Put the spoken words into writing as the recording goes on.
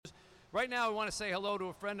Right now, I want to say hello to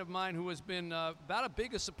a friend of mine who has been about as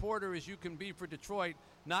big a supporter as you can be for Detroit,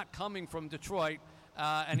 not coming from Detroit,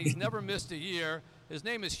 and he's never missed a year. His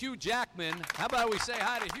name is Hugh Jackman. How about we say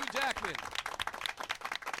hi to Hugh Jackman?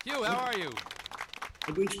 Hugh, how are you?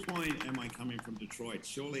 At which point am I coming from Detroit?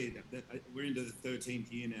 Surely we're into the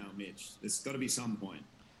 13th year now, Mitch. There's got to be some point.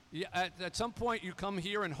 Yeah, at some point you come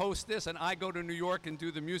here and host this, and I go to New York and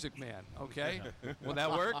do the Music Man, okay? Will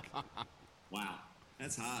that work? Wow,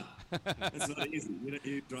 that's hard. That's not easy.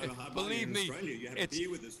 You drive a hard body in Australia. You have a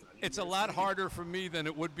beer with Australia. It's a lot harder for me than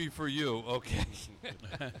it would be for you, okay?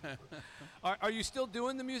 Are you still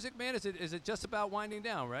doing the Music Man? Is it just about winding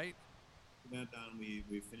down, right? About done.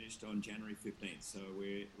 We finished on January 15th, so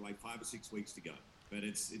we're like 5 or 6 weeks to go. But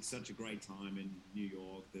it's such a great time in New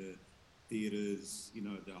York. The theaters,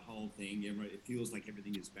 the whole thing. It feels like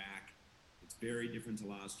everything is back. It's very different to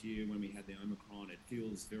last year when we had the Omicron. It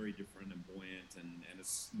feels very different and buoyant, and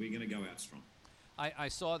we're going to go out strong. I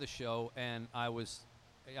saw the show, and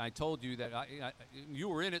I told you that you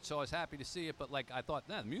were in it, so I was happy to see it. But I thought,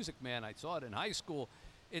 the Music Man, I saw it in high school.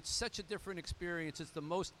 It's such a different experience. It's the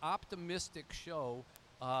most optimistic show.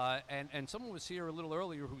 And someone was here a little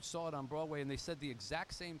earlier who saw it on Broadway, and they said the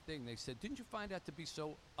exact same thing. They said, didn't you find that to be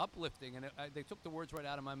so uplifting? And they took the words right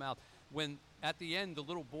out of my mouth. When at the end the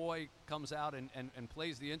little boy comes out and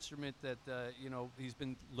plays the instrument that he's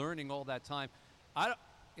been learning all that time. I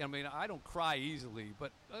don't cry easily,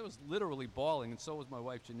 but I was literally bawling, and so was my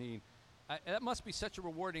wife Janine. That must be such a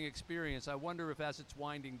rewarding experience. I wonder if as it's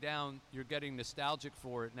winding down, you're getting nostalgic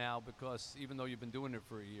for it now, because even though you've been doing it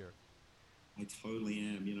for a year. I totally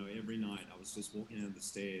am. Every night I was just walking down the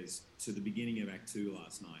stairs to the beginning of Act 2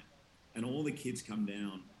 last night, and all the kids come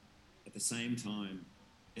down at the same time.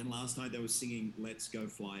 And last night they were singing "Let's Go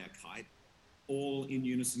Fly a Kite," all in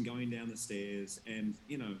unison going down the stairs. And,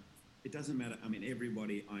 it doesn't matter. I mean,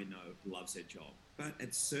 everybody I know loves their job. But at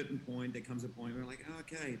a certain point, there comes a point where we're like,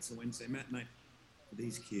 okay, it's a Wednesday matinee. For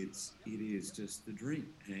these kids, it is just the dream.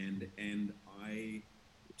 And I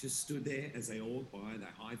just stood there as they all walked by. They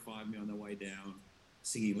high-fived me on their way down,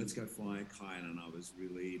 singing "Let's Go Fly a Kite," and I was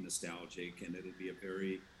really nostalgic. And it'll be a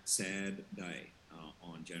very sad day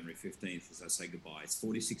on January 15th as I say goodbye. It's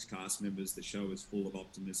 46 cast members. The show is full of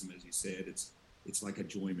optimism, as you said. It's like a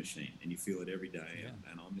joy machine, and you feel it every day,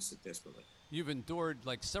 and I'll miss it desperately. You've endured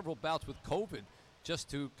several bouts with COVID just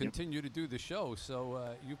to continue to do the show,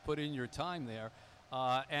 so you put in your time there.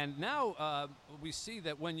 And now we see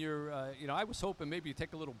that when you're, I was hoping maybe you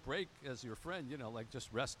take a little break as your friend,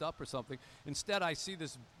 just rest up or something. Instead, I see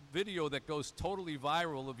this video that goes totally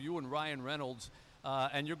viral of you and Ryan Reynolds,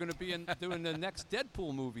 and you're going to be doing the next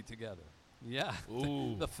Deadpool movie together. Yeah,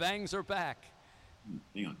 the fangs are back.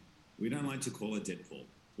 Hang on. We don't like to call it Deadpool.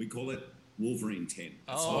 We call it Wolverine 10.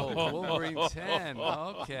 Wolverine 10.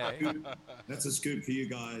 Okay. That's a scoop for you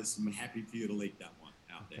guys. I'm happy for you to leak that one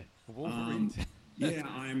out there. Wolverine 10. Yeah,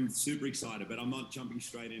 I'm super excited, but I'm not jumping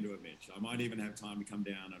straight into it, Mitch. I might even have time to come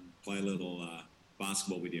down and play a little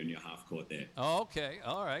basketball with you in your half court there. Oh, okay.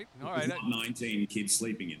 All right. There's not 19 kids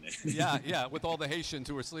sleeping in there. Yeah, with all the Haitians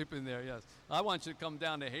who are sleeping there, yes. I want you to come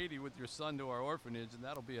down to Haiti with your son to our orphanage, and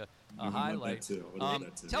that'll be a highlight.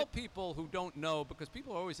 That too. Tell people who don't know, because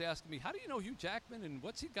people are always asking me, how do you know Hugh Jackman, and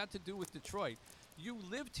what's he got to do with Detroit? You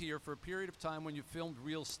lived here for a period of time when you filmed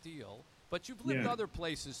Real Steel, but you've lived other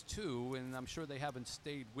places too, and I'm sure they haven't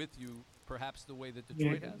stayed with you perhaps the way that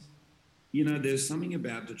Detroit has. There's something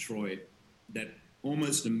about Detroit that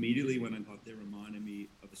almost immediately when I got there reminded me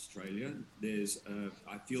of Australia.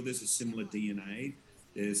 I feel there's a similar DNA.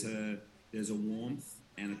 There's a warmth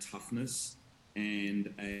and a toughness,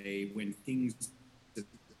 and when things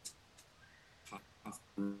are tough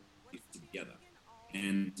together.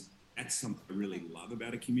 And that's something I really love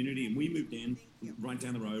about a community. And we moved in right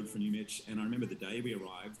down the road from you, Mitch. And I remember the day we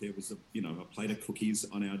arrived, there was a plate of cookies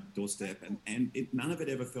on our doorstep. And none of it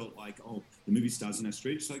ever felt like, oh, the movie stars in our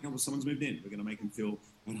street. It's like, oh, well, someone's moved in. We're going to make them feel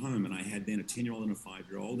at home. And I had then a 10-year-old and a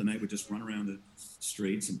 5-year-old, and they would just run around the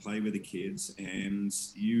streets and play with the kids. And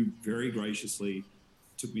you very graciously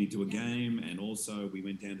took me to a game. And also we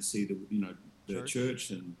went down to see the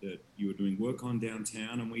church and that you were doing work on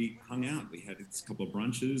downtown, and we hung out. We had a couple of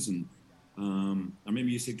brunches, and I remember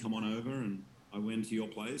you said, come on over, and I went to your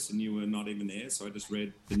place, and you were not even there, so I just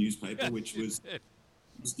read the newspaper, which was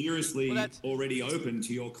mysteriously already open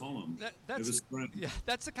to your column. It was great. Yeah,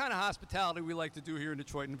 that's the kind of hospitality we like to do here in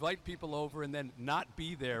Detroit. Invite people over and then not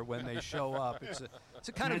be there when they show up. It's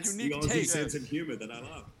a kind of unique take. take. Sense of humor that I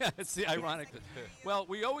love. Yeah, it's the ironic. Well,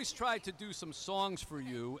 we always try to do some songs for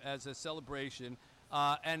you as a celebration,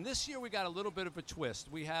 and this year we got a little bit of a twist.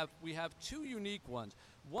 We have two unique ones.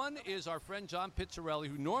 One is our friend John Pizzarelli,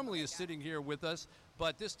 who normally is sitting here with us,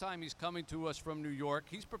 but this time he's coming to us from New York.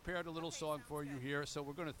 He's prepared a little song for you here, so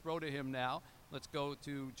we're going to throw to him now. Let's go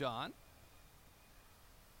to John.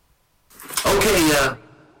 Okay,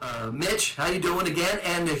 Mitch, how you doing again?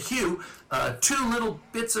 And Hugh, 2 little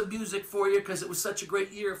bits of music for you because it was such a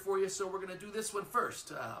great year for you, so we're going to do this one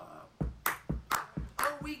first.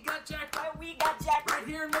 Oh, we got Jack. Oh, we got Jack. Right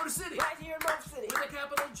here in Motor City. Right here in Motor City. With a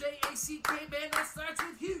capital J-A-C-K band that starts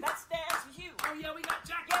with Hugh. That stands for Hugh. Oh, yeah, we got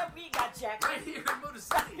Jack. Yeah, we got Jack. Right here in Motor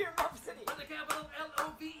City. Right here in Motor City. With a capital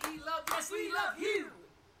L-O-V-E, love. Yes, we love Hugh.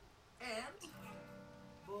 And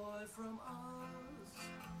Boy from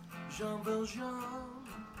Oz, Jean Valjean,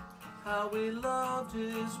 how we loved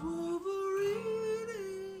his Wolverine.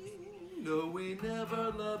 No, we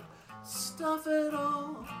never loved stuff at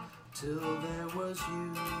all till there was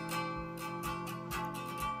you.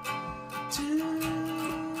 Till there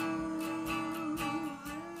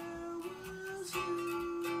was you.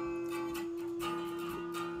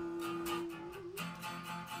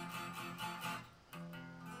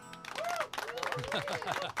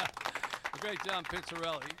 Great John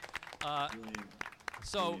Pizzarelli.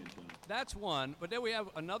 So that's one, but then we have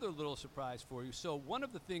another little surprise for you. So one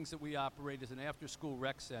of the things that we operate is an after-school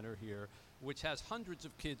rec center here, which has hundreds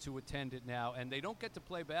of kids who attend it now, and they don't get to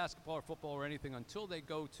play basketball or football or anything until they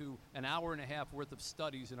go to an hour and a half worth of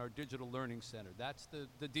studies in our digital learning center. That's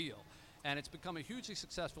the deal. And it's become a hugely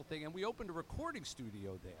successful thing, and we opened a recording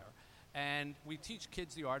studio there, and we teach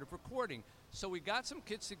kids the art of recording. So we got some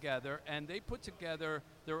kids together, and they put together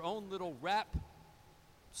their own little rap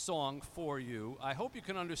song for you. I hope you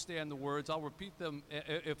can understand the words. I'll repeat them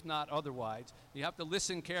if not otherwise. You have to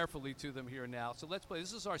listen carefully to them here now. So let's play.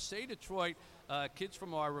 This is our SAY Detroit kids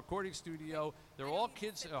from our recording studio. They're all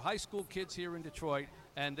kids, high school kids here in Detroit,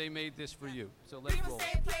 and they made this for you. So let's roll.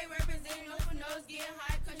 Play representing open nose, get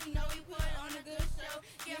high, cause you know we put on a good show.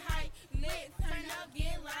 Get high, lit, turn up,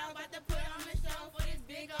 get loud, about to put on a show for this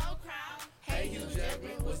big old crowd. Hey Hugh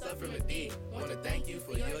Jackman, what's up from the D? Wanna thank you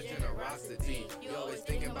for your generosity. You always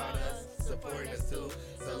thinking about us, supporting us too.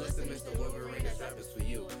 So listen, Mr. Wolverine, this rap is for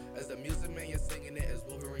you. As the music man, you're singing it. As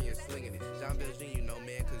Wolverine, you're slinging it. Jean Valjean, you know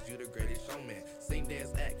man, cause you the greatest showman. Sing,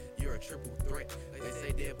 dance, act, you're a triple threat. They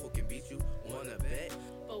say Deadpool can beat you, wanna bet?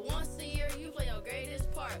 But once a year, you play your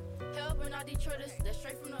greatest part. Helping out Detroiters, that's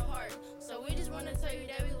straight from the heart. So we just wanna tell you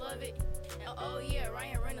that we love it. And oh yeah,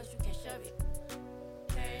 Ryan Reynolds, you can shove it.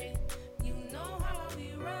 Hey, you know how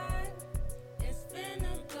we ride. It's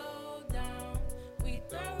finna go down. We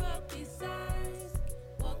throw up these signs.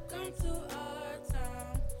 Welcome to our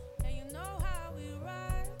town. And you know how we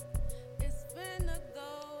ride. It's finna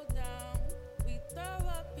go down. We throw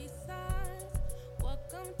up these signs.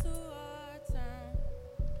 Welcome to our town.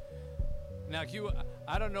 Now, Hugh,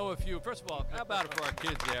 I don't know if you, first of all, how about it for our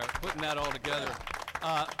kids there, putting that all together.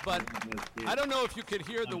 But I don't know if you could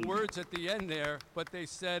hear the words at the end there, but they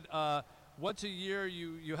said, once a year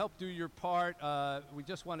you help do your part. We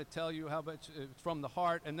just want to tell you how much it's from the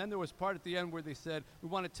heart. And then there was part at the end where they said, we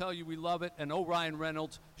want to tell you we love it, and oh, Ryan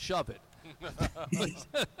Reynolds, shove it. This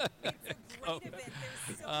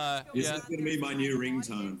is going to be my new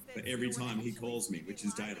ringtone for every time he calls me, which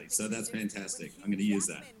is daily. So that's fantastic. I'm going to use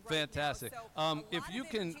that. Fantastic. If you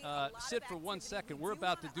can sit for 1 second, we're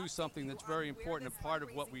about to do something that's very important, a part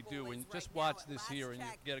of what we do. And just watch this here, and you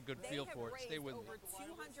get a good feel for it. Stay with me. Over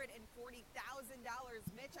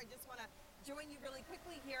 $240,000. Mitch, I just want to join you really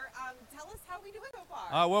quickly here. Tell us how we doing so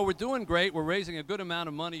far. Well, we're doing great. We're raising a good amount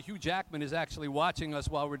of money. Hugh Jackman is actually watching us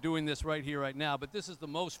while we're doing this right here, right now. But this is the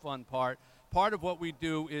most fun part. Part of what we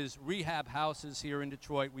do is rehab houses here in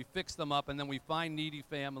Detroit. We fix them up, and then we find needy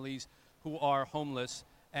families who are homeless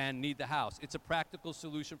and need the house. It's a practical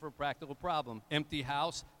solution for a practical problem. Empty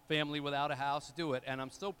house, family without a house, do it. And I'm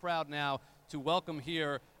so proud now to welcome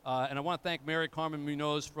here, and I want to thank Mary Carmen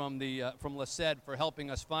Munoz from LaSed for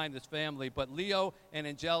helping us find this family. But Leo and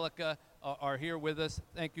Angelica are here with us.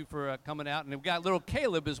 Thank you for coming out. And we've got little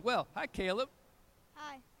Caleb as well. Hi, Caleb.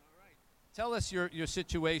 Hi. Tell us your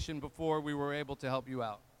situation before we were able to help you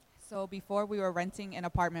out. So before we were renting an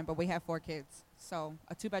apartment, but we have 4 kids. So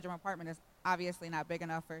a 2-bedroom apartment is obviously not big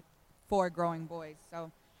enough for 4 growing boys.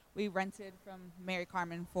 So we rented from Mary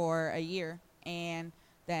Carmen for a year, and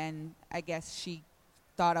then I guess she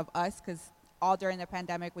thought of us because all during the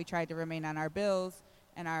pandemic we tried to remain on our bills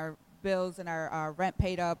and our rent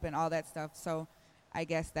paid up and all that stuff. So I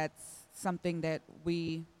guess that's something that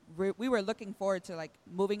we were looking forward to, like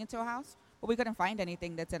moving into a house, but we couldn't find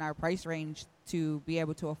anything that's in our price range to be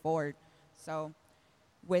able to afford. So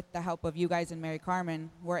with the help of you guys and Mary Carmen,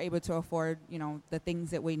 we're able to afford, the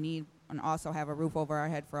things that we need and also have a roof over our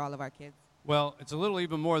head for all of our kids. Well, it's a little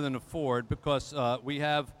even more than afford because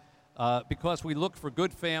because we look for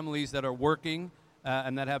good families that are working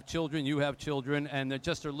and that have children. You have children, and that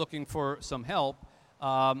just are looking for some help.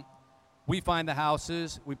 We find the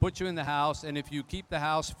houses. We put you in the house, and if you keep the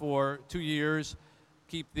house for 2 years,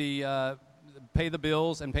 pay the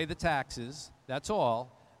bills and pay the taxes. That's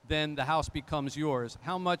all. Then the house becomes yours.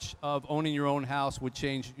 How much of owning your own house would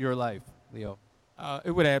change your life, Leo?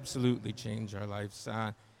 It would absolutely change our lives.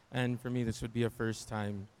 And for me, this would be a first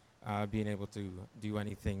time being able to do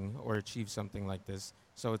anything or achieve something like this.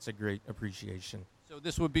 So it's a great appreciation. So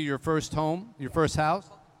this would be your first home, your first house?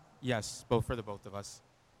 Yes, both for the both of us.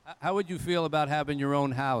 How would you feel about having your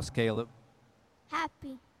own house, Caleb?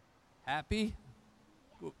 Happy. Happy?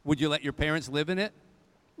 Would you let your parents live in it?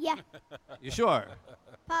 Yeah. You sure?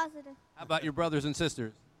 Positive. How about your brothers and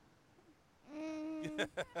sisters?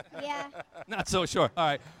 Yeah. Not so sure. All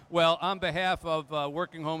right. Well, on behalf of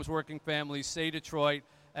Working Homes, Working Families, SAY Detroit,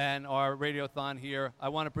 and our radiothon here, I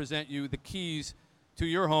want to present you the keys to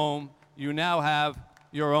your home. You now have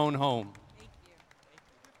your own home. Thank you.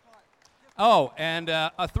 Oh, and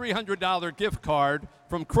a $300 gift card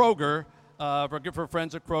from Kroger, for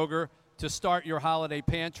friends of Kroger, to start your holiday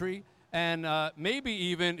pantry. And maybe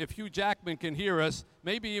even, if Hugh Jackman can hear us,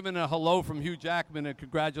 maybe even a hello from Hugh Jackman and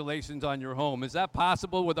congratulations on your home. Is that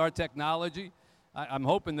possible with our technology? I'm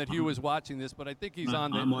hoping that Hugh is watching this, but I think he's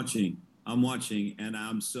on there. I'm watching, and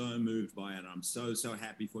I'm so moved by it. I'm so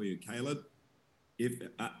happy for you, Caleb.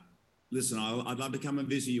 Listen, I'd love to come and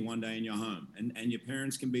visit you one day in your home, and your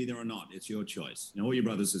parents can be there or not. It's your choice. Or your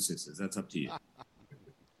brothers and sisters. That's up to you.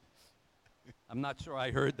 I'm not sure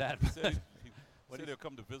I heard that. Said he'll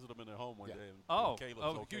come to visit them in their home one day. And Caleb's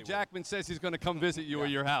okay Hugh Jackman says he's going to come visit you at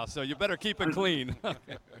your house, so you better keep it clean.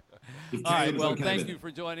 Okay. If All right, Caleb's well, okay thank with you it.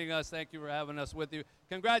 for joining us. Thank you for having us with you.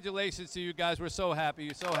 Congratulations to you guys. We're so happy.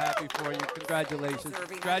 You're so happy for you. Congratulations.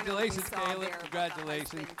 Deserving. Congratulations, I don't know what we saw Caleb. there, but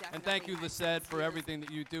Congratulations. it's been And thank you, definitely Lisette, nice to for see everything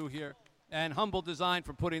that you do here. And Humble Design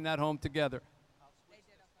for putting that home together.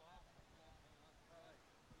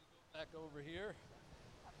 Back over here.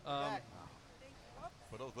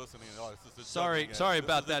 For those listening, this is Sorry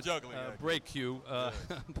about that juggling break, Hugh.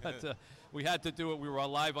 But we had to do it. We were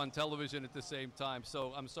live on television at the same time.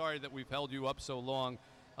 So I'm sorry that we've held you up so long.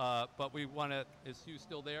 But we want to, is Hugh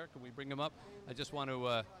still there? Can we bring him up? I just want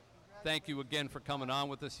to thank you again for coming on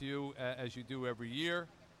with us, Hugh, as you do every year.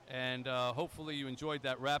 And hopefully you enjoyed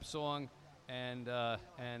that rap song and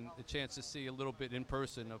the chance to see a little bit in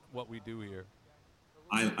person of what we do here.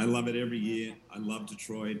 I love it every year. I love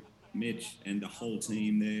Detroit. Mitch and the whole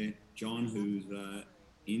team there. John, who's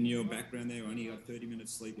in your background there, only got 30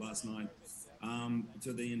 minutes sleep last night.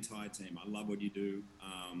 To the entire team, I love what you do.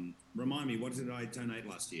 Remind me, what did I donate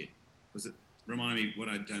last year? Remind me what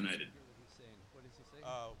I donated. What is he saying?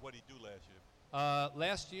 What did he do last year?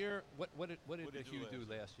 Last year, what did Hugh do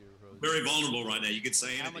last year, Rosie? Very vulnerable right now. You could say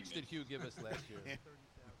anything. How much did Hugh give us last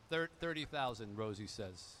year? 30,000, Rosie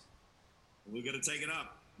says. We're going to take it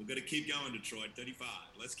up. We're going to keep going, Detroit. 35.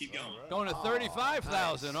 Let's keep going. Going to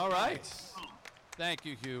 35,000. Nice. All right. Nice. Thank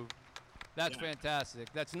you, Hugh. That's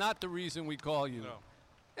fantastic. That's not the reason we call you. No.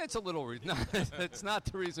 It's a little reason. It's not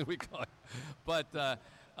the reason we call you. But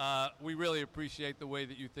we really appreciate the way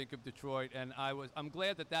that you think of Detroit. And I'm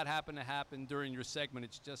glad that happened to happen during your segment.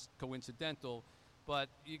 It's just coincidental. But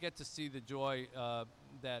you get to see the joy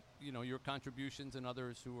that, your contributions and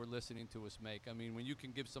others who are listening to us make. I mean, when you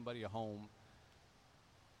can give somebody a home,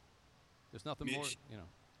 there's nothing more,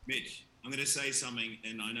 Mitch, I'm going to say something,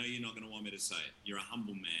 and I know you're not going to want me to say it. You're a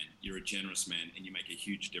humble man, you're a generous man, and you make a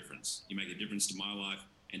huge difference. You make a difference to my life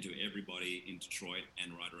and to everybody in Detroit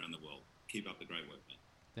and right around the world. Keep up the great work, man.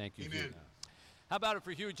 Thank you, Amen. Hugh. How about it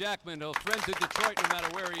for Hugh Jackman, a friend to Detroit no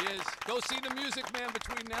matter where he is. Go see the Music Man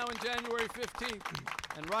between now and January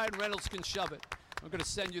 15th, and Ryan Reynolds can shove it. I'm going to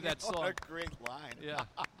send you that song. What a great line. Yeah,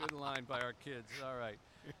 good line by our kids. All right.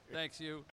 Thanks, Hugh.